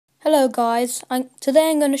Hello guys,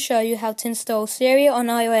 today I'm going to show you how to install Siri on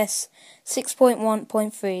iOS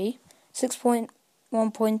 6.1.3,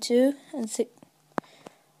 6.1.2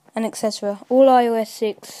 and etc. All iOS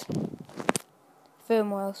 6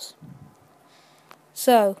 firmwares.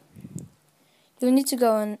 So, you'll need to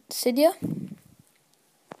go on Cydia.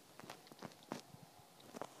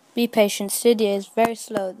 Be patient, Cydia is very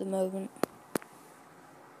slow at the moment.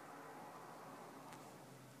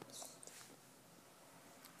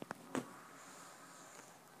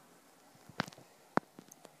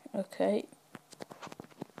 Okay.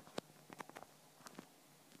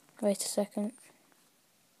 Wait a second.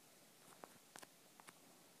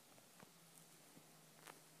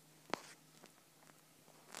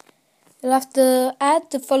 You'll have to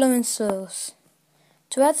add the following source.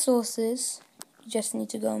 To add sources, you just need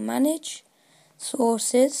to go Manage,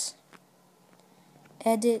 Sources,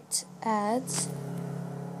 Edit Ads,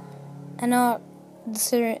 and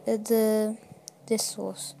this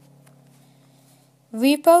source.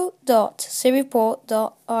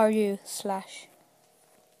 repo.siriport.ru/.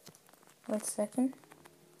 Wait a second.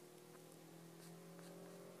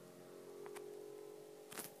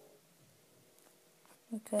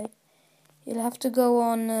 Okay. You'll have to go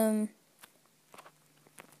on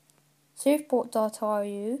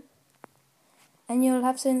siriport.ru and you'll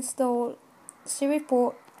have to install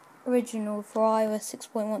Siriport Original for iOS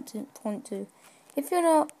 6.1.2. If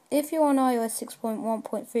you're on iOS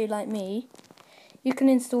 6.1.3 like me, you can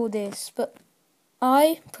install this, but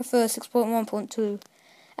I prefer 6.1.2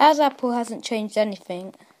 as Apple hasn't changed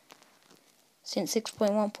anything since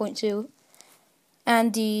 6.1.2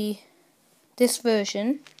 and this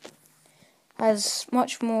version has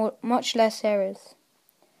much less errors.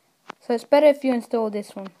 So it's better if you install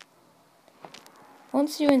this one.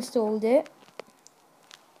 Once you installed it,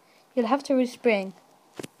 you'll have to respring.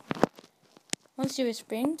 Once you're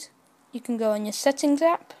respringed, you can go on your Settings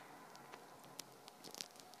app.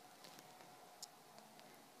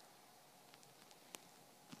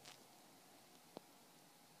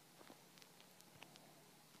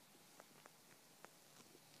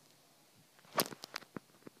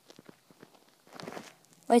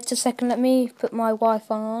 Wait a second, let me put my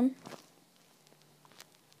Wi-Fi on.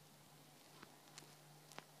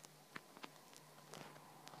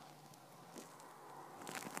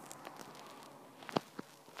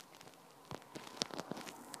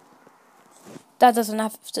 That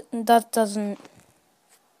doesn't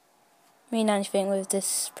mean anything with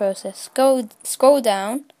this process. Scroll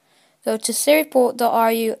down, go to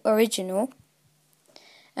siriport.ru original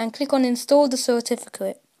and click on Install the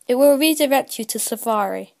certificate. It will redirect you to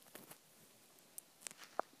Safari.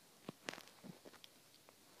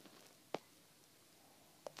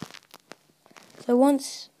 So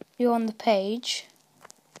once you're on the page,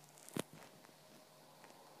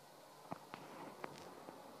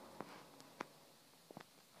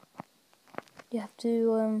 you have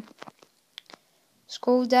to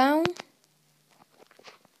scroll down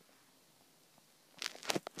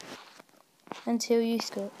until you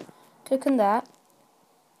click on that,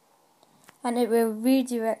 and it will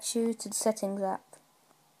redirect you to the Settings app.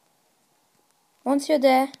 Once you're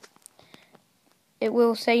there, it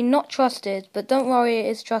will say not trusted, but don't worry, it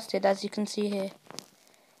is trusted, as you can see here.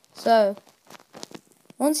 So,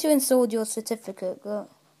 once you installed your certificate, go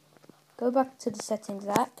back to the Settings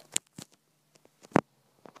app.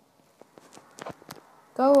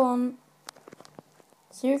 Go on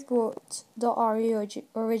siriport.ru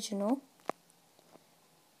original,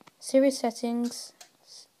 Siri settings,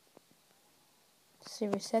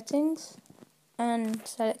 and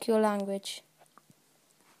select your language.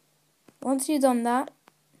 Once you've done that,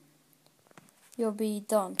 you'll be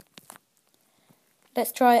done.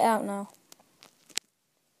 Let's try it out now.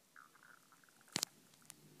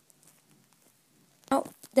 Oh,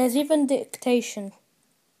 there's even dictation.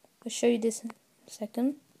 I'll show you this in a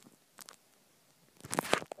second.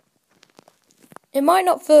 It might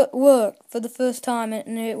not work for the first time,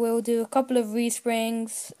 and it will do a couple of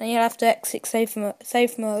resprings, and you'll have to exit safe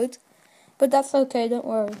mode. But that's okay, don't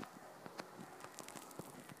worry.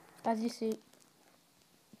 As you see.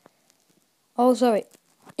 Oh, sorry.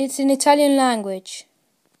 It's in Italian language.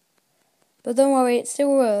 But don't worry, it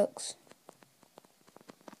still works.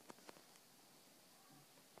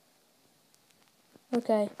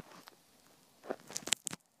 Okay.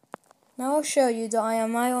 Now I'll show you that I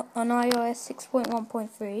am on iOS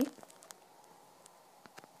 6.1.3.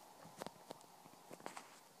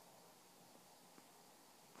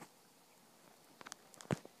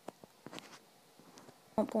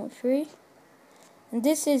 And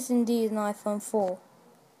this is indeed an iPhone 4.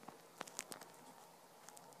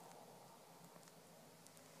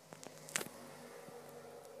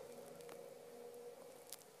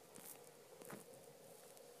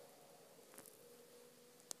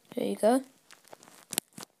 There you go.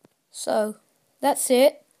 So, that's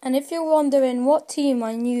it. And if you're wondering what team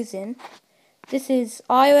I'm using, this is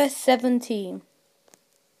iOS 17.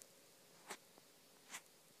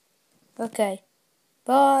 Okay,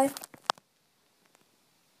 bye.